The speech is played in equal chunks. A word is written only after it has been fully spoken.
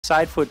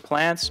side foot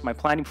plants, my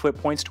planting foot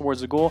points towards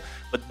the goal,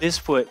 but this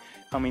foot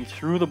coming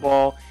through the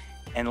ball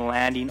and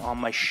landing on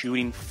my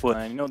shooting foot.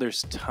 I know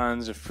there's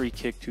tons of free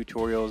kick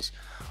tutorials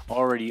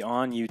already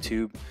on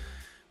YouTube,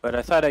 but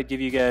I thought I'd give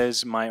you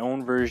guys my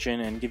own version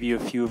and give you a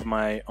few of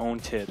my own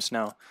tips.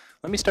 Now,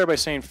 let me start by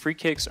saying free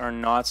kicks are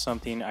not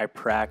something I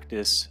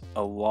practice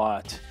a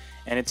lot,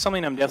 and it's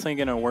something I'm definitely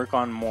going to work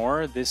on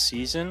more this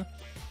season.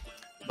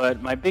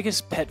 But my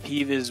biggest pet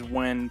peeve is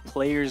when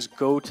players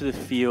go to the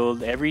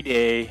field every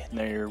day and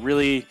they're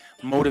really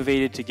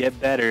motivated to get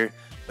better,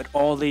 but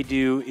all they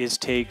do is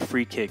take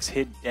free kicks,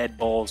 hit dead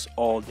balls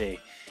all day.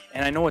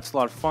 And I know it's a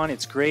lot of fun,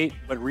 it's great,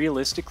 but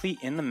realistically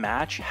in the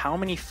match, how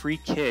many free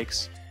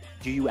kicks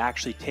do you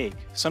actually take?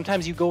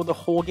 Sometimes you go the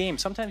whole game,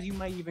 sometimes you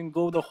might even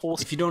go the whole...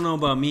 If you don't know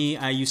about me,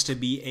 I used to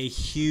be a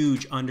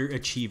huge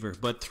underachiever,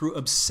 but through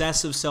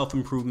obsessive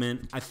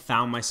self-improvement, I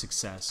found my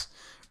success.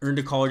 Earned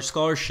a college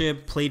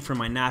scholarship, played for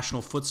my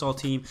national futsal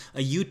team,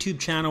 a YouTube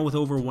channel with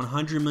over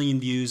 100 million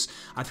views.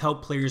 I've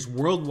helped players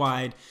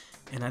worldwide,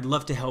 and I'd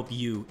love to help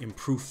you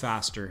improve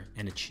faster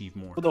and achieve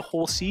more. The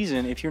whole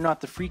season, if you're not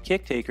the free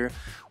kick taker,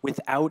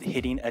 without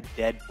hitting a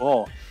dead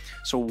ball.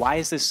 So why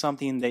is this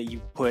something that you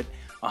put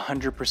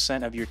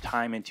 100% of your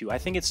time into? I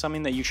think it's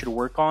something that you should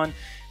work on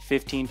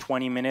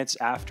 15-20 minutes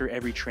after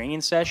every training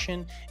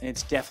session, and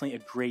it's definitely a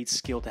great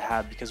skill to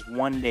have because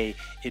one day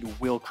it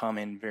will come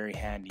in very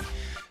handy.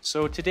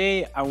 So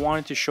today I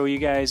wanted to show you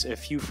guys a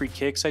few free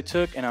kicks I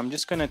took, and I'm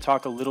just going to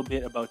talk a little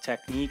bit about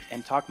technique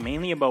and talk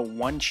mainly about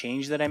one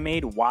change that I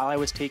made while I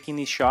was taking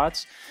these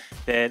shots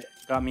that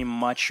got me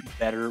much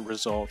better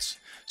results.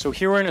 So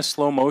here we're in a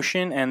slow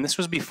motion, and this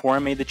was before I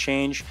made the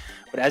change,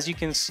 but as you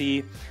can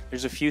see,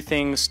 there's a few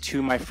things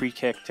to my free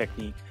kick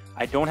technique.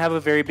 I don't have a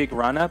very big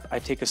run up. I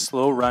take a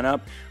slow run up.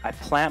 I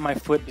plant my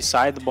foot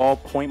beside the ball,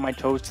 point my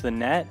toes to the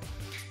net,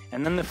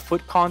 and then the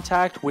foot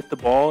contact with the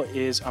ball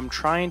is I'm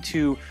trying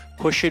to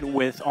push it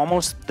with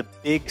almost the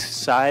big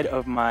side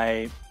of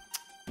my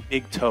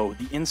big toe,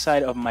 the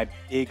inside of my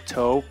big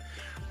toe,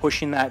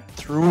 pushing that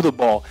through the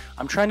ball.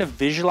 I'm trying to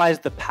visualize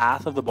the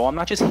path of the ball. I'm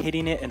not just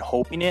hitting it and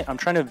hoping it. I'm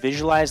trying to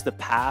visualize the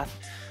path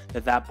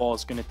that ball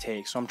is going to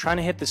take. So I'm trying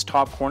to hit this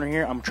top corner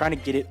here. I'm trying to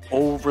get it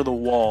over the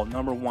wall.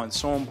 Number one,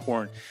 so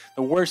important.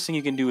 The worst thing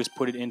you can do is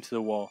put it into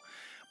the wall.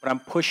 But I'm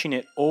pushing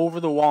it over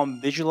the wall. I'm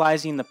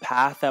visualizing the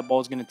path that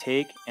ball is going to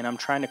take, and I'm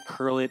trying to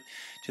curl it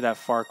to that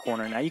far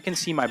corner. Now you can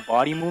see my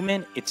body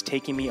movement. It's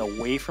taking me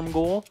away from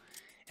goal,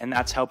 and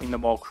that's helping the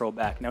ball curl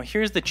back. Now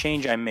here's the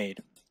change I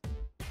made.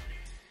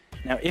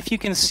 Now, if you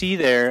can see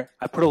there,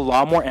 I put a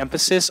lot more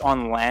emphasis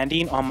on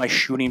landing on my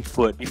shooting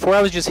foot. Before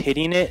I was just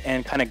hitting it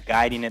and kind of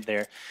guiding it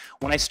there.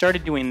 When I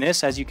started doing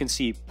this, as you can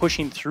see,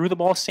 pushing through the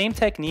ball, same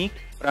technique,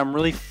 but I'm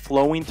really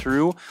flowing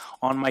through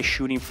on my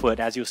shooting foot,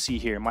 as you'll see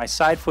here. My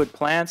side foot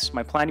plants,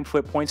 my planting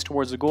foot points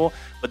towards the goal,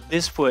 but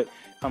this foot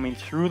coming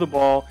through the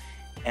ball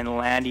and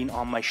landing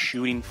on my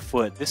shooting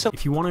foot.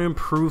 If you want to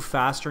improve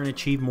faster and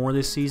achieve more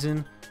this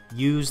season,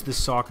 use the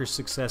Soccer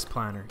Success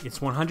Planner. It's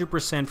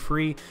 100%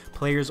 free.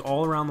 Players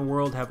all around the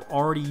world have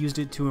already used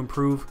it to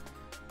improve.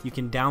 You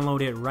can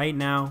download it right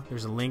now.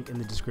 There's a link in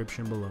the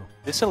description below.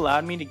 This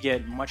allowed me to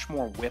get much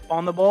more whip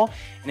on the ball,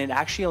 and it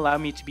actually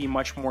allowed me to be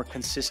much more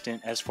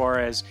consistent as far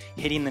as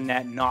hitting the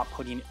net, not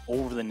putting it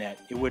over the net.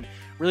 It would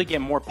really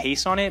get more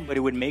pace on it, but it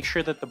would make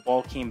sure that the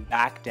ball came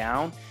back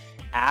down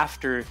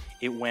after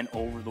it went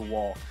over the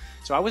wall.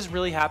 So I was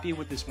really happy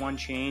with this one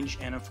change,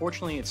 and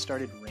unfortunately it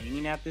started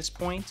raining at this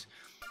point,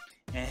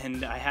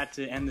 and I had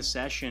to end the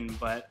session,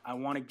 but I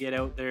want to get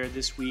out there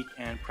this week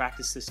and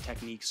practice this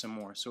technique some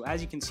more. So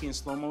as you can see in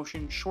slow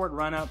motion, short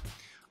run up,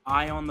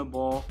 eye on the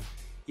ball.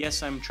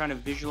 Yes, I'm trying to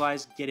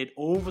visualize, get it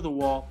over the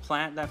wall,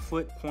 plant that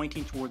foot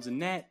pointing towards the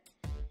net,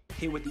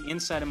 hit with the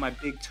inside of my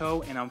big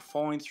toe, and I'm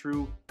falling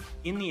through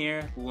in the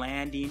air,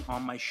 landing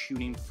on my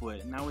shooting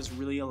foot. And that was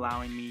really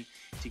allowing me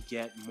to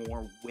get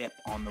more whip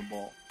on the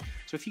ball.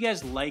 So if you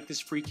guys like this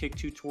free kick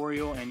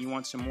tutorial and you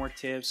want some more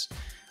tips,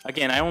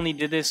 again, I only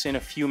did this in a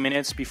few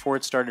minutes before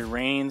it started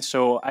raining,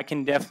 so I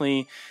can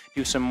definitely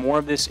do some more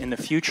of this in the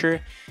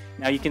future.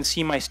 Now you can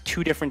see my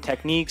two different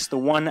techniques. The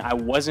one, I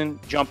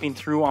wasn't jumping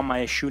through on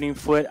my shooting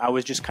foot, I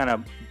was just kind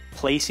of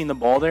placing the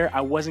ball there.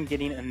 I wasn't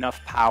getting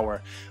enough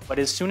power. But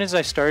as soon as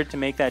I started to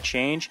make that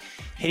change,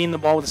 hitting the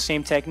ball with the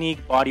same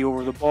technique, body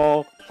over the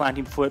ball,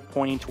 planting foot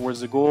pointing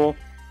towards the goal,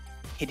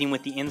 hitting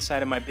with the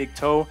inside of my big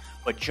toe,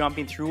 but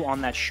jumping through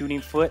on that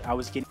shooting foot, I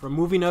was getting... From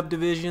moving up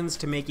divisions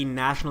to making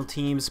national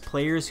teams,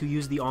 players who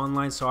use the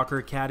Online Soccer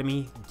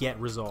Academy get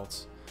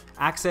results.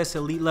 Access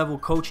elite level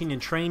coaching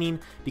and training,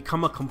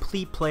 become a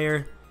complete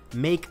player,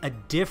 make a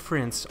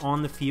difference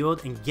on the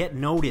field, and get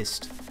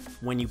noticed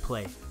when you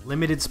play.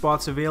 Limited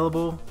spots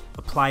available.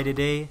 Apply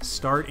today.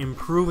 Start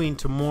improving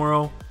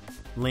tomorrow.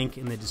 Link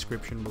in the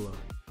description below.